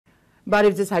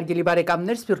Բարև ձեզ հարգելի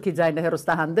բարեկամներ, Սփյուռքի ձայնը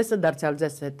հեռուստահանդեսը դարձյալ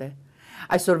ձեզ հետ է։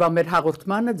 Այսօրվա մեր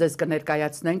հաղորդմանը ձեզ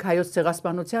կներկայացնենք հայոց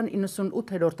ցեղասպանության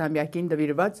 98-րդ-ամյակին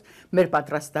նվիրված մեր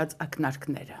պատրաստած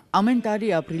ակնարկները։ Ամեն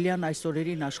տարի ապրիլյան այս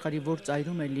օրերին աշխարհի որ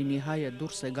ծայրում է լինի հայը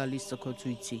դուրս է գալիս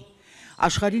սգոցույցի։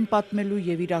 Աշխարհին պատմելու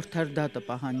եւ իր արդար դատը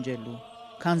պահանջելու,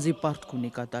 քանզի պարտք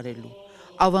ունի կատարելու,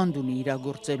 ավանդ ունի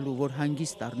իրագործելու, որ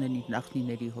հանգիստ առնեն իր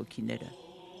նախնիների հոգիները։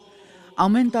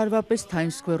 Ամեն տարվա պես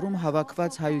Times Square-ում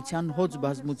հավաքված հայության հոծ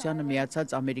բազմությանը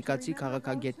միացած ամերիկացի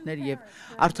քաղաքագետներ եւ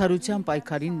արդարության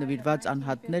պայքարին նվիրված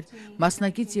անհատներ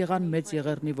մասնակից եղան Մեծ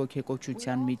Եղեռնի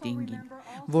ոգեկոչության միտինգին,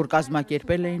 որ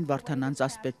կազմակերպել էին Վարդանանց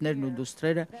ասպետներն ու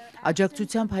դուստրերը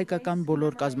աջակցությամբ հայկական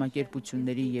բոլոր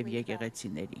կազմակերպությունների եւ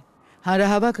եկեղեցիների։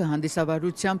 Հանրահավաքը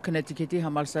հանդիսավարությամբ Քնեթիքեթի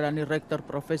համալսարանի ռեկտոր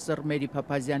պրոֆեսոր Մերի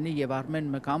Փափազյանի եւ Արմեն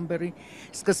Մկամբերի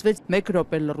սկսվեց 1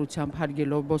 րոպե լռությամբ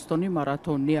հարգելով Բոստոնի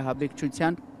մարաթոնի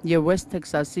ահաբեկչության եւ West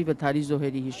Texas-ի վթարի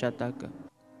զոհերի հիշատակը։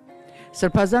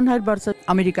 Սրբազան հայր բարձր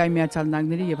Ամերիկայի Միացյալ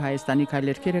Նահանգների եւ Հայաստանի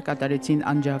քայլերքերը կատարեցին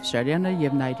Անջա Ավշարյանը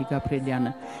եւ Նայիրի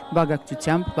Գաբրելյանը,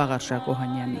 բաղակցությամբ Վաղարշակ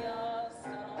Օհանյանի։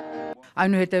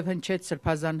 Այնուհետև հնչեց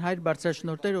Սրբազան հայր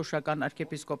բարձրաշնորհ Օշական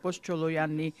arczepiskopos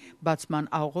Չոլոյաննի բացման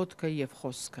աղոթքը եւ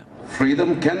խոսքը։ Freedom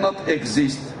cannot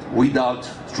exist without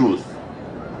truth.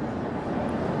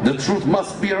 The truth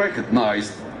must be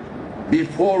recognized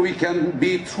before we can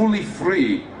be truly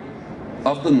free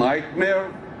of the nightmare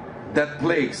that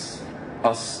plagues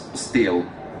us still.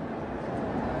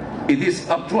 It is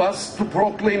up to us to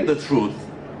proclaim the truth,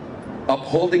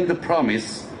 upholding the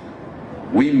promise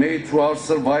we made to our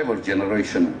survivor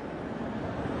generation.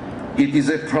 It is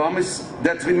a promise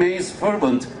that remains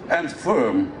fervent and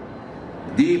firm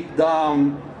deep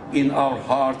down in our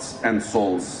hearts and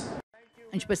souls.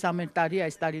 Ինչպես ամեն տարի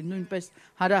այս տարի նույնպես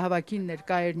հանրահավաքին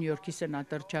ներկա էր Նյու Յորքի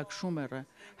սենատոր Չակ Շումերը,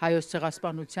 հայոց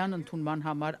ցեղասպանության ընդունման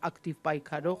համար ակտիվ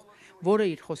պայքարող, որը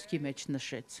իր խոսքի մեջ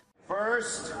նշեց.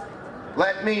 First,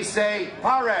 let me say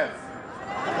Parev.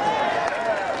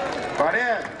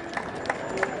 Parev.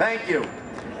 Thank you.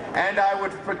 And I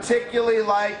would particularly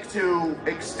like to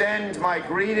extend my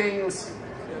greetings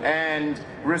and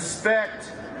respect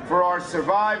for our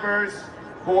survivors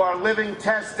who are living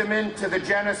testament to the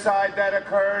genocide that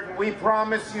occurred. And we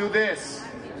promise you this.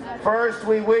 First,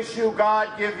 we wish you God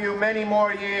give you many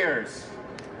more years.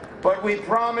 But we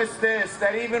promise this,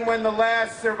 that even when the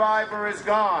last survivor is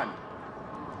gone,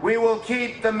 we will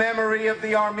keep the memory of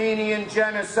the Armenian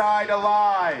genocide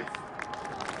alive.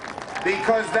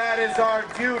 Because that is our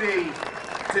duty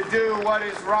to do what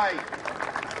is right.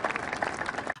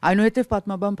 Այնուհետև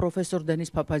պատմաբան պրոֆեսոր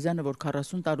Դենիս Փափազյանը, որ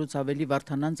 40 տարուց ավելի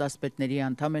Վարդանանց ասպետների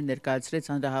անդամ է, ներկայացրեց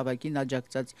հանրահավաքին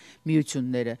աջակցած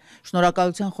միությունները։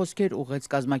 Շնորհակալության խոսքեր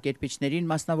ուղղեց կազմակերպիչներին,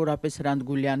 մասնավորապես Հրանտ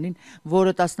Գուլյանին,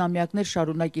 որը տասնամյակներ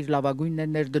շարունակ իր լավագույնն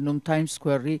է ներդնում Times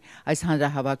Square-ի այս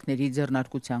հանրահավաքների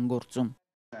ձեռնարկության գործում։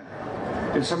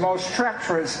 It's the most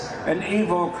treacherous and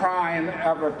evil crime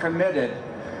ever committed,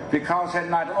 because it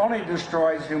not only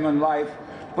destroys human life,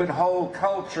 but whole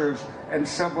cultures and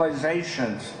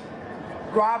civilizations,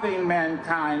 robbing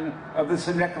mankind of the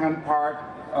significant part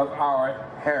of our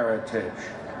heritage.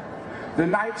 The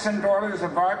Knights and Daughters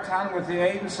of Vartan, with the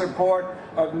aid and support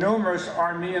of numerous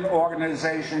Armenian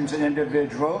organizations and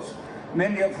individuals,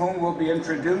 many of whom will be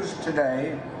introduced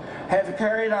today, have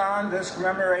carried on this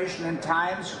commemoration in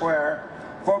Times Square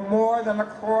for more than a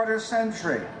quarter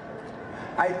century.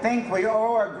 I think we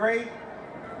owe a great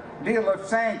deal of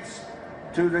thanks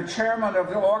to the chairman of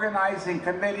the organizing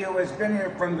committee who has been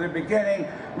here from the beginning,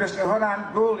 Mr.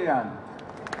 Hrant Gulyan.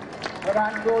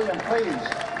 Hrant Gulyan, please.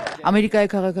 Ամերիկայի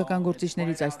քաղաքական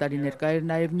գործիչներից այս տարի ներկա էր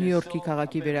նաև Նյու Յորքի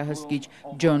քաղաքի վերահսկիչ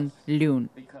Ջոն Լյուն։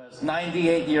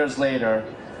 98 years later,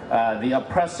 the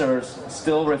oppressors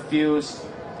still refuse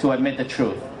to admit the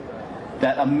truth,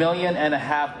 that 1.5 million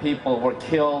people were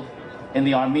killed in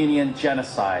the Armenian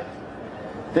genocide.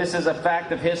 This is a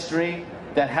fact of history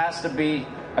that has to be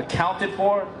accounted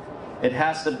for, it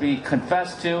has to be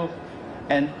confessed to,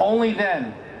 and only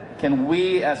then can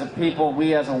we as a people,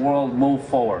 we as a world move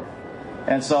forward.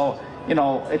 And so, you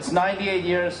know, it's 98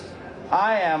 years.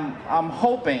 I'm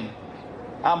hoping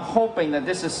that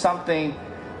this is something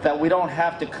that we don't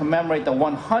have to commemorate the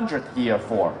 100th year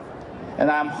for.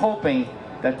 And I'm hoping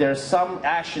that there's some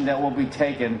action that will be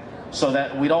taken so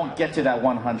that we don't get to that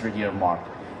 100-year mark.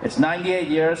 It's 98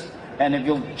 years. And if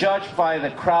you'll judge by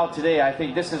the crowd today, I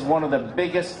think this is one of the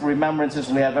biggest remembrances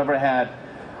we have ever had.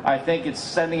 I think it's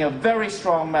sending a very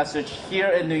strong message here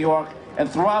in New York and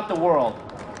throughout the world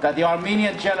that the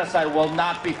Armenian genocide will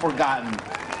not be forgotten.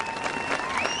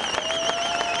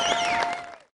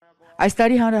 Այս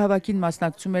տարի հանրահավաքին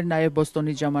մասնակցում էր նաև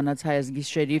Բոստոնից ժամանած հայազգի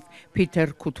շերիֆ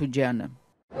Փիթեր Քութուջյանը։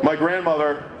 My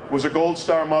grandmother was a Gold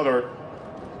Star mother.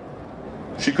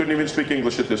 She couldn't even speak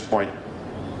English at this point.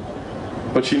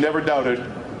 But she never doubted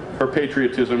her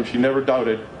patriotism. She never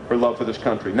doubted her love for this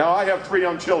country. Now I have 3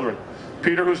 young children.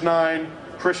 Peter, who's 9,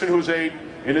 Christian, who's 8,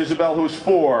 and Isabel, who's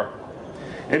 4.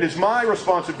 And it's my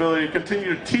responsibility to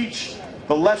continue to teach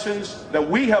the lessons that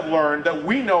we have learned, that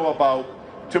we know about,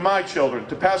 to my children,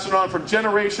 to pass it on from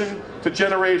generation to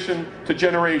generation to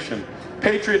generation.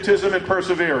 Patriotism and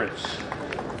perseverance.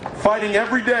 Fighting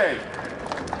every day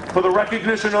for the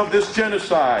recognition of this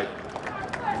genocide.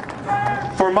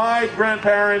 For my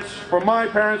grandparents, for my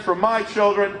parents, for my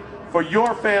children, for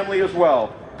your family as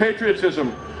well.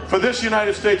 Patriotism for this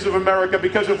United States of America,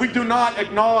 because if we do not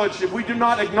acknowledge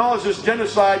this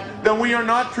genocide, then we are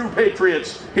not true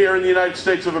patriots here in the United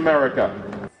States of America.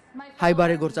 Հայ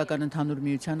բարեգործական ընդհանուր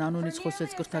միության անունից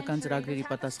խոսեց կրթական ծրագրերի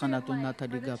պատասխանատու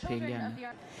Նաթալի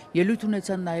Գաբրիելյանը։ Ելույթ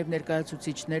ունեցան նաև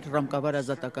ներկայացուցիչներ Ռամկավար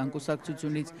ազատական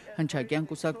կուսակցությունից, Հնչակյան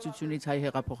կուսակցությունից, Հայ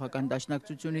հեղափոխական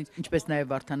դաշնակցությունից, ինչպես նաև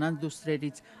Վարդանանց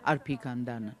դուստրերից Արփիկ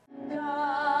Անդանը։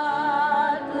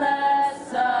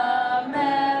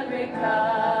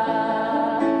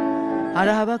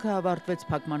 Հանրահավաքը ավարտվեց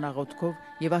փակման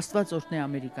աղոթքով եւ Աստված օրհնե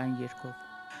Ամերիկան երգով։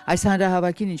 Այս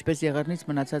հանրահավաքին, ինչպես եղեռնից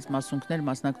մնացած մասունքներ,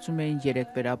 մասնակցում էին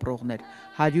 3 վերապրողներ,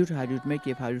 100, 101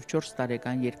 եւ 104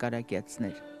 տարեկան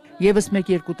երկարակյացներ։ Եվս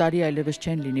 1-2 տարի այլևս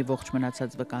չեն լինի ողջ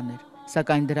մնացած վկաներ,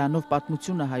 սակայն դրանով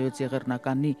պատմությունը հայոց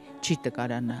եղեռնականի չի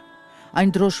տկարանա։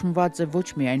 Այն դրոշմված է ոչ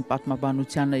միայն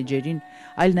պատմաբանության էջերին,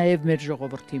 այլ նաև մեր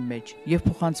ժողովրդի մեջ եւ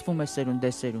փոխանցվում է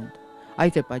սերունդեսերունդ։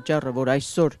 Այդ է պատճառը, որ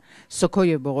այսօր սոքո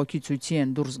եւ բողոքի ցույցի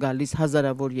են դուրս գալիս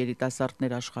հազարավոր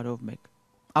երիտասարդներ աշխարհով մեկ։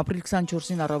 Ապրիլ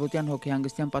 24-ին առավոտյան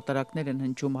հոգեհանգստյան պատարակներ են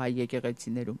հնչում հայ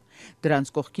եկեղեցիներում,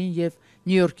 դրանց կողքին եւ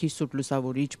Նյու Յորքի Սուրբ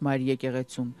Լուսավորիչ Մայր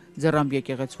եկեղեցում, Ձեռամբ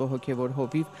եկեղեցվո հոգեվոր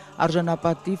հովիվ,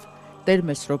 արժանապատիվ Տեր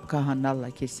Մեսրոպ Քահանա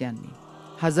Լաքեսյանի։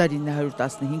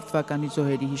 1915 թվականի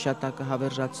զոհերի հիշատակը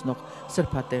հավերժացնող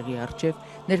սրբատեղի առջև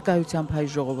ներկայությամբ հայ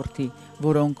ժողովրդի,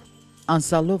 որոնք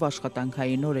անսալով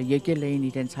աշխատանքային օրը եկել էին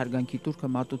իրենց հարգանքի տուրքը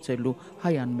մատուցելու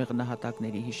հայ անմեղ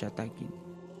նահատակների հիշատակին։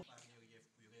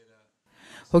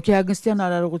 Հոգեհագստյան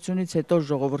արարողությունից հետո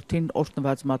ժողովրդին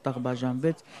օրհնված մատաղ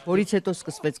բաժանվեց, որից հետո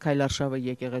սկսվեց քայլարշավը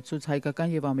եկեղեցուց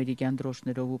հայկական եւ ամերիկյան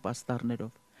դրոշներով ու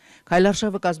պաստառներով։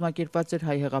 Քայլարշավը կազմակերպված էր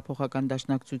Հայ հեղափոխական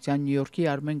դաշնակցության Նյու Յորքի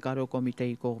Արմեն Կարո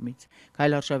կոմիտեի կողմից։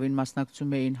 Քայլարշավին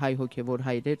մասնակցում էին հայ հոգևոր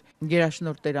հայրեր,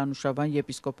 գերաշնորհ Տեր Անուշավան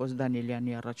եպիսկոպոս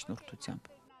Դանիելյանի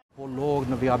առաջնորդությամբ։ Բոլոր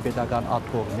նվիրաբեդական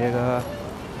աթոռները,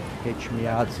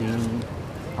 Էջմիածին,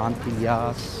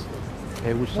 Անտիլիաս,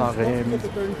 Հերուսաղեմ,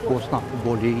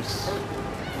 Կոստնապոլիս,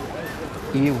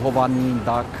 իր հովանին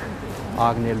դակ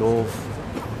ագնելով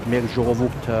մեր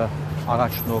ժողովուրդը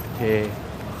առաջնորդ է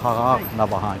խաղաղ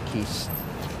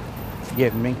նավահանգիստ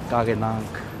եւ մենք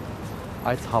կարենանք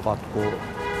այդ հավատքով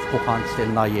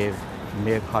փոխանցել նաեւ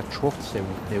մեր հաջորդ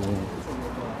սերունդներուն։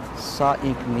 Սա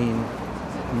ինքնին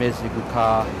մեզ գուքա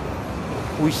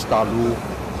հույս տալու,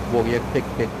 որ երբեք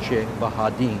պետք չէ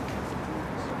վհադինք,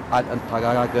 այլ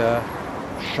ընդհանրակը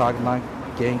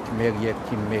շարունակենք մեր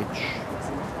երկրի մեջ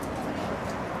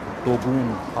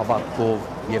դոգուն հավատքով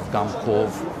եւ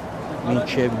կամքով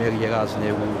մինչեւ մեր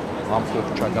երազներու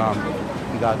ամբողջական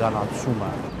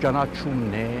իրականացումը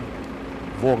ճանաչումն է,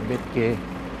 որ պետք է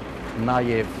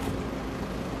նաեւ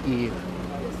իր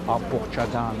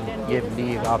ամբողջական եւ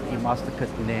լիավ իմաստը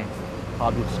գտնե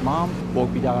հադուցմամբ, որ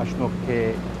բիդարաշնորհ է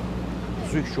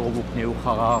զույգ ժողովուրդներու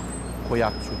խաղաղ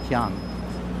խոյակցության։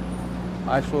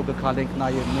 Այսօր կքալենք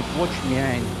նաև մենք ոչ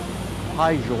միայն հայ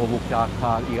ժողովուրդի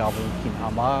արդար իրավունքին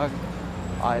համար,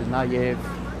 այլ նաև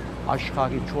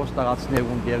աշխարհի 4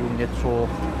 տարածքներում դեր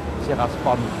ունեցող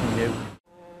ցեղասպանություններում։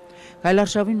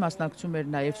 Քայլարշավին մասնակցում էր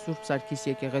նաև Սուրբ Սարգիս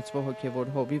եկեղեցվո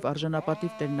հոգևոր հովիվ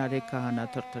արժանապատիվ Տեր Նարեկ Քահանա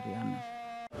Թրթրյանը։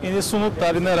 98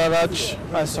 տարիներ առաջ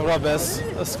այսօրվա պես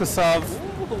սկսավ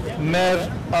մեր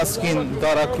ազգին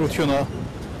դարակրությունը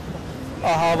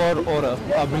ահավոր օրը,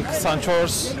 ապրիլ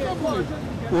 24,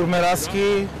 ուր մեր ազգի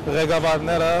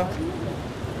ղեկավարները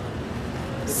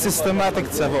սիստեմատիկ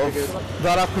ձևով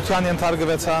դարակրության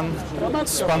ենթարկվեցան,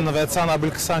 սպանվեցան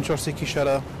ապրիլ 24-ի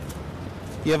գիշերը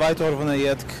եւ այդ օրվան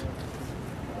ետք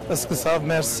սկսավ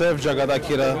մեր սև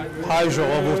ճակատագիրը հայ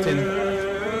ժողովրդին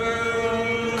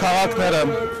քաղաքները,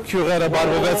 գյուղերը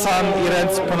բարվեցան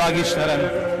իրենց բնակիչներին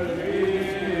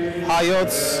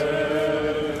հայոց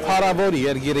հարավոր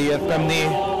երգիրը երբեմնի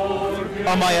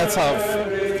ամայացավ։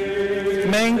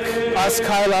 Մենք այս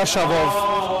քայլարշավով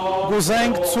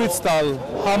գուզենք ցույց տալ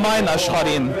համայն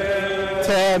աշխարհին,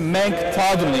 թե մենք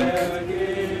թադ ունենք,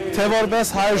 թե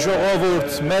որպես հայ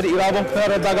ժողովուրդ մեր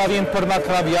իրավունքները դակավին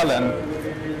բռնակրավյալ են,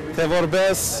 թե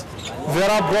որպես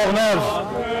վերապրողներ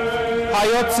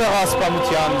հայոց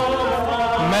ցեղասպանության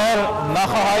մեր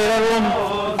նախահայրերուն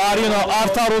արյունը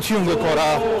արդարություն կկորա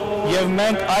եւ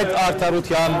մենք այդ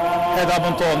արդարության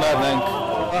հետապնդողներն ենք։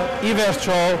 Ի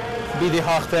վերջո պիտի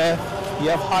հաղթե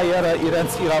եւ հայերը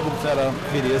իրենց իրավունքները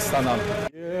պիտի ստանան։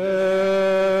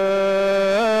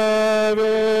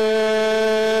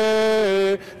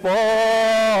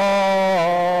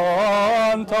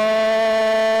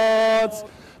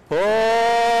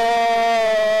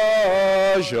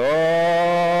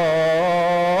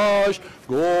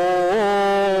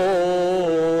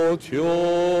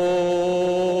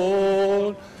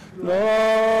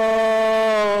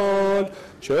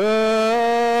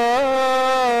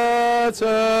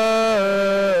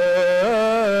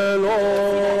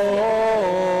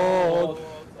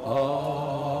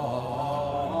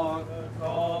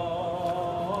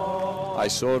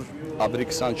 Այսօր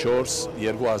ապրիլ 24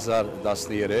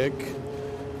 2013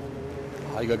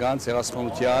 հայկական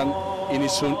ցեղասպանության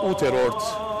 98-րդ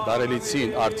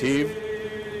տարելիցին արդիվ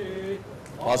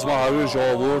բազմահարույր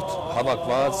ժողովուրդ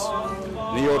հավաքված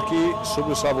Նյու Յորքի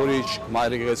Սուբուսավորիչ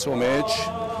մայրեկեղեցու մեջ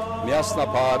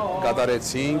միասնապար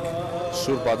կատարեցինք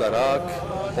Սուրբ Պատարագ,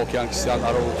 հոգեանքսյան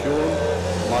արարողություն,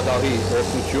 մադաղի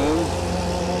օրհնություն,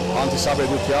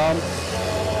 հանդիսապետությամբ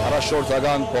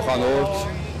առաջնորդական փոխանորդ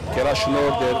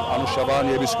Գերաշնորհ Տեր Անուշաբան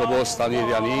եպիսկոպոս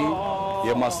Տանիրյանի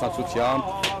եւ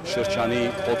մասնակցությամբ շրջանի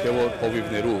հոգեվոր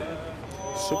հովիվներու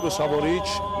Սուբուսավորիչ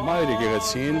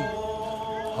մայրեկեղեցին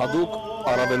հadouk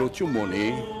առավելություն ունի,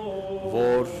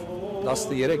 որ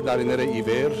 13 տարիները ի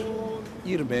վեր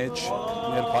իր մեջ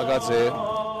ներփակած է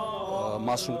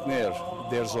մասունքներ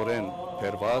դերձորեն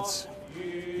բերված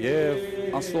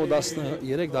եւ անցնող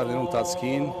 13 տարիներու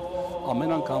ընթացքին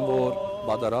ամեն անգամ որ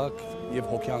պատարագ եւ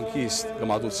հոգեանքիստ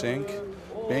կմատուցենք,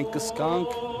 մենք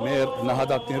կսկանք մեր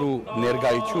նահատակներու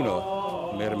ներկայությունը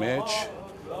մեր մեջ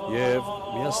եւ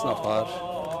միասնապար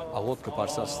աղոտ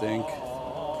կբարձրացնենք,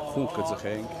 խումբ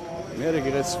կձգենք։ Մեր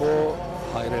եկեղեցու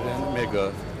հայրերեն մեկը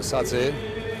ասած է,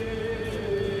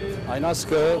 այն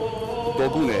ասկը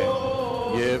դոգուն է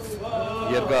եւ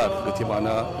երկար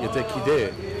կդիմանա, եթե գիտե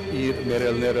իր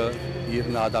մերելները,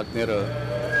 իր նահատակները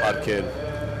արգել։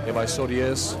 Եվ այսօր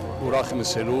ես ուրախ եմ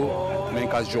ասելու,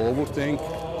 մենք այս ժողովուրդ ենք,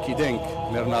 գիտենք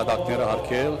մեր նահատակները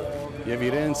արգել եւ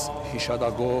իրենց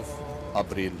հիշատակով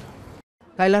ապրիլ։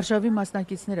 Գայլարշավի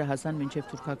մասնակիցները հասան մինչև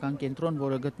թուրքական կենտրոն,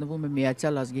 որը գտնվում է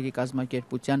Միացյալ ազգերի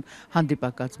կազմակերպության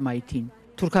հանդիպակաց մայթին։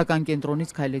 Թուրքական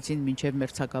կենտրոնից քայլեցին մինչև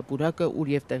մերձակապուրակը,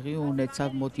 ուր եւ տեղի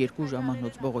ունեցավ մոտ 2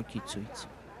 ժամանոց բողոքի ցույց։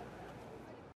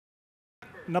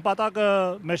 Նպատակը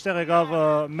մեջտեղ եկավ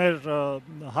մեր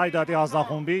հայ դատի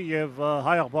հանձնախումբի եւ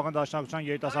հայ աղբական դաշնակցության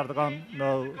երիտասարդական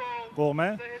կողմը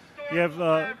եւ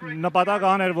նպատակը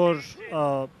այն էր, որ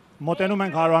մոտենում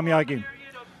ենք 100-ամյակին։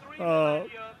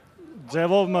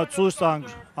 Ձևով ցույց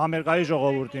տանք Ամերիկայի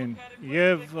ժողովրդին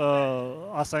եւ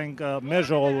ասենք մեր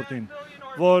ժողովրդին,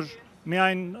 որ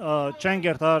միայն չեն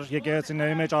գերտար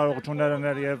եկեղեցիների մեջ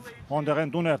արարողություններ եւ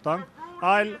հոնդերեն տուներ տանք,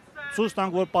 այլ ցույց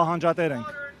տանք, որ պահանջատեր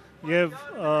ենք։ Եվ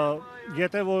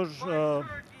եթե որ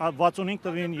 65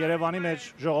 տվին Երևանի մեջ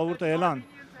ժողովուրդը ելան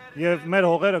եւ մեր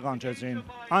հողերը կանչեցին,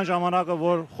 այն ժամանակը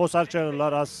որ խոսալ չէր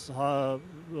լարաս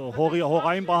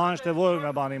հողային պահանջ թե որն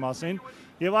է բանի մասին,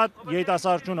 եւ այդ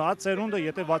երիտասարդությունը, այդ ծերունդը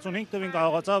եթե 65 տվին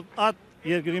կարողացավ այդ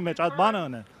երկրի մեջ այդ բանը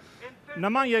ունե,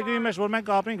 նման երկրի մեջ որ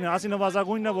մենք ապրենք, ասի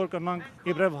նվազագույնն է որ կնանք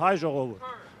իբրև հայ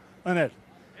ժողովուրդ ուներ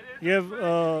եւ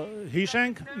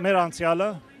հիշենք մեր անցյալը,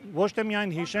 ոչ թե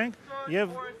միայն հիշենք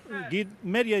եւ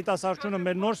մեր երիտասարդությունը,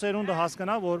 մեր նոր սերունդը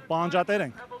հասկանա, որ պահանջատեր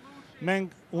ենք։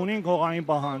 Մենք ունենք հողային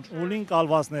պահանջ, ունենք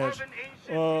կալվածներ,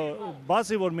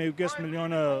 բացի որ 1.5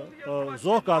 միլիոնը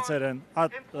զոհ կացեր են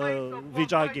այդ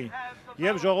վիճակի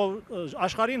եւ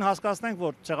աշխարհին հասկացնենք,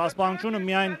 որ ցեղասպանությունը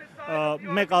միայն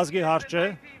մեկ ազգի հարց չէ,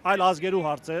 այլ ազգերու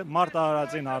հարց է,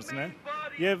 մարտահրավերին հարցն է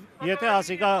եւ եթե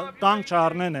ասիկա կանգ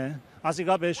չառնեն է,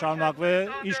 ասիկա պես շարունակվե,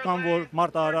 ինչքան որ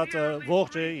մարտահրավերը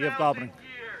ողջ է եւ կապրենք։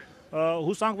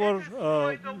 Հուսանք, որ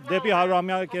դեպի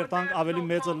 100-ամյակը կերտանք ավելի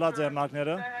մեծը լա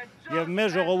ձեռնակները եւ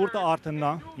մեր ժողովուրդը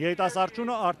արթննա,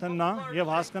 երիտասարդությունը արթննա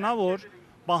եւ հասկանա, որ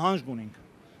պահանջ ունենք։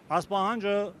 Այս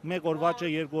պահանջը մեկ օրվա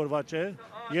չէ, երկու օրվա չէ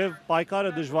եւ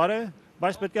պայքարը դժվար է,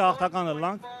 բայց պետք է հաղթական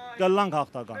լանք, կլանք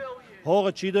հաղթական։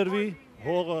 Հողը չի դրվի,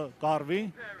 հողը կարվի,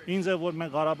 ինձ է որ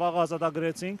մենք Ղարաբաղը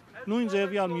ազատագրեցինք, նույն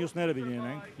ձևի ալ մյուսները պիտի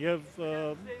ունենք եւ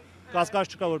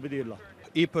կասկած չկա որ պիտի լա։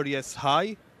 Իբր ես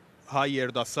հայ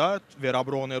երդասարդ,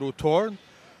 վերաբրողներու թորն,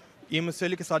 իմ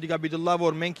սելիկը սադիկա բիդլա,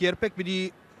 որ մենք երբեք պիտի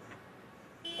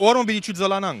օրում պիտի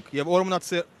չձալանանք եւ օրումնա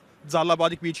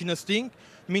ձալաբադիկ պիտի չնստինք,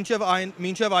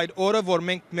 մինչև այդ օրը, որ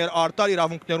մենք մեր արտար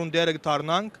իրավունքներուն դերը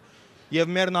կդառնանք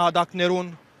եւ մեր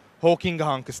նահատակներուն հոգին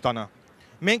կհանգստանա։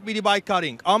 մենք պիտի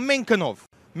բայկարենք ամեն կնով։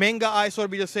 Մենք այսօր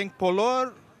պիտի ասենք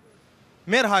բոլոր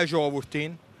մեր հայ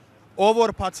ժողովրդին, ով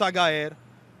որ բացակայեր,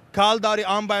 կալդարի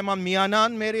անպայման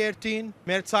միանան մեր երթին,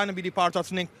 մեր ցայնը պիտի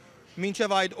բարձրացնենք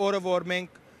մինչև այդ օրը, որ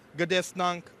մենք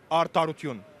գտեսնանք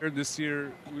արտարություն։ This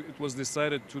year it was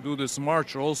decided to do this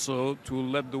march also to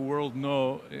let the world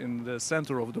know in the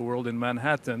center of the world in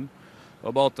Manhattan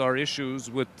about our issues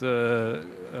with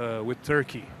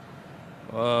Turkey.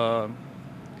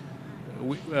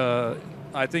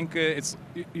 I think it's,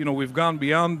 we've gone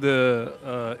beyond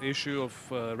the issue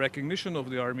of recognition of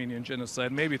the Armenian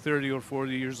genocide. Maybe 30 or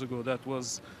 40 years ago, that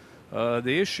was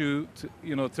the issue.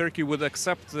 Turkey would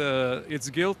accept its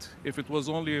guilt if it was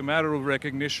only a matter of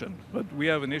recognition. But we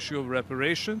have an issue of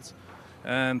reparations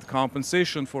and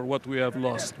compensation for what we have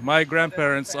lost. My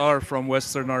grandparents are from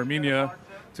Western Armenia,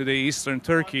 today Eastern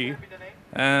Turkey,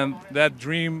 and that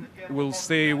dream will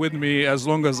stay with me as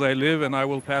long as I live, and I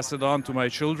will pass it on to my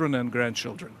children and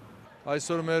grandchildren.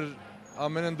 Այսօր մեր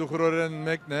ամենն դուխրորեն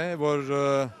մեկն է, որ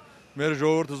մեր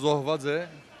ժողովուրդը զոհված է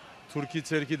Թուրքի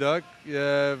ցերքի դակ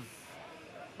եւ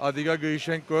ադիգա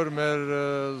գիշենք որ մեր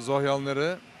զոհյալները,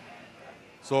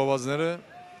 զոհվածները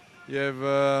եւ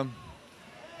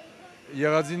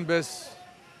եղածին պես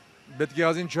պետք է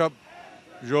ազին չափ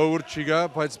ժողովուրդ չի գա,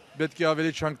 բայց պետք է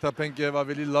ավելի չանկտապենք եւ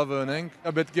ավելի լավ ունենք։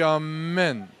 Պետք է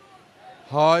ամեն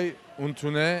հայ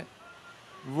ընդունե,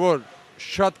 որ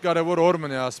շատ կարևոր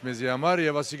օրն է ասմեզի համար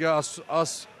եւ ասիկա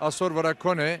ասոր վրա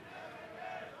կոնե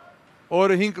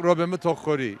օրը 5 րոպե թող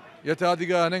խորի։ Եթե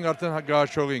ադիգա անենք արդեն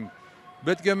գաչողինք։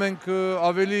 Պետք է մենք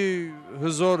ավելի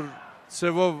հզոր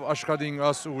ծևով աշխատենք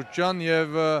աս ուղղության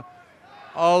եւ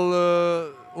ալ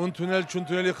ընդունել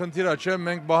չընդունելի խնդիրը չէ,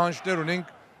 մենք բանջներ ունենք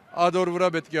ադոր վրա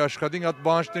պետք է աշխատենք, այդ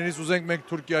բանջներից ուզենք մենք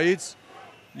Թուրքիայից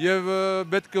եւ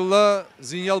պետք է լա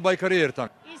զինյալ բայկարի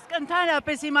երթանք։ Իսկ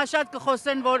ընդհանրապես հիմա շատ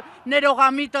կխոսեն, որ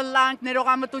ներողամիտը լանք,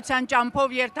 ներողամտության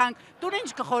ճամփով երթանք։ Դու ինչ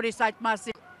կխորիս այդ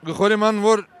մասին։ Գխորեմ ան,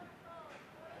 որ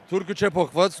Թուրքը չէ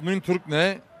փոխված, նույն թուրքն է,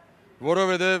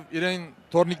 որովհետեւ իրեն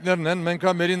թորնիկներն են, մենք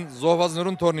հա մերին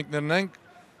զոհվածներուն թորնիկներն ենք,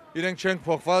 իրենք չենք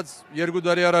փոխված։ 2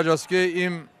 տարի առաջ ասկե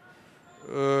իմ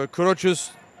քրոջս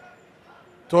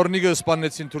թորնիկը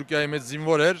սպանեցին Թուրքիայի մեջ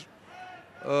զինվոր էր,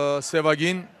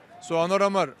 Սևագին, սոանոր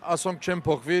համար ասոնք չեն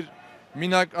փոխվիր,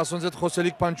 մինակ ասոնց այդ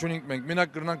խոսելիք բան չունենք մենք,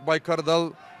 մինակ կրնանք բայկար դալ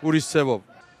ուրիշ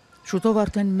ծևով։ Շուտով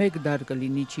արդեն 1 դար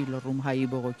կլինի չի լռում հայի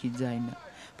բողոքի ձայնը,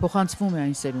 փոխանցվում է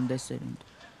այն սերունդեսերունդ,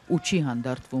 ու չի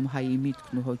հանդարտվում հայի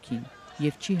միտքն ու հոգին,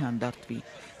 եւ չի հանդարտվի,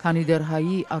 քանի դեռ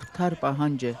հայի արդար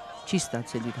պահանջը չի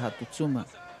ստացել իր հատուցումը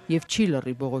եւ չի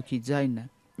լռի բողոքի ձայնը,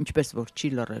 ինչպես որ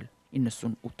չի լռել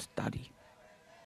 98 տարի։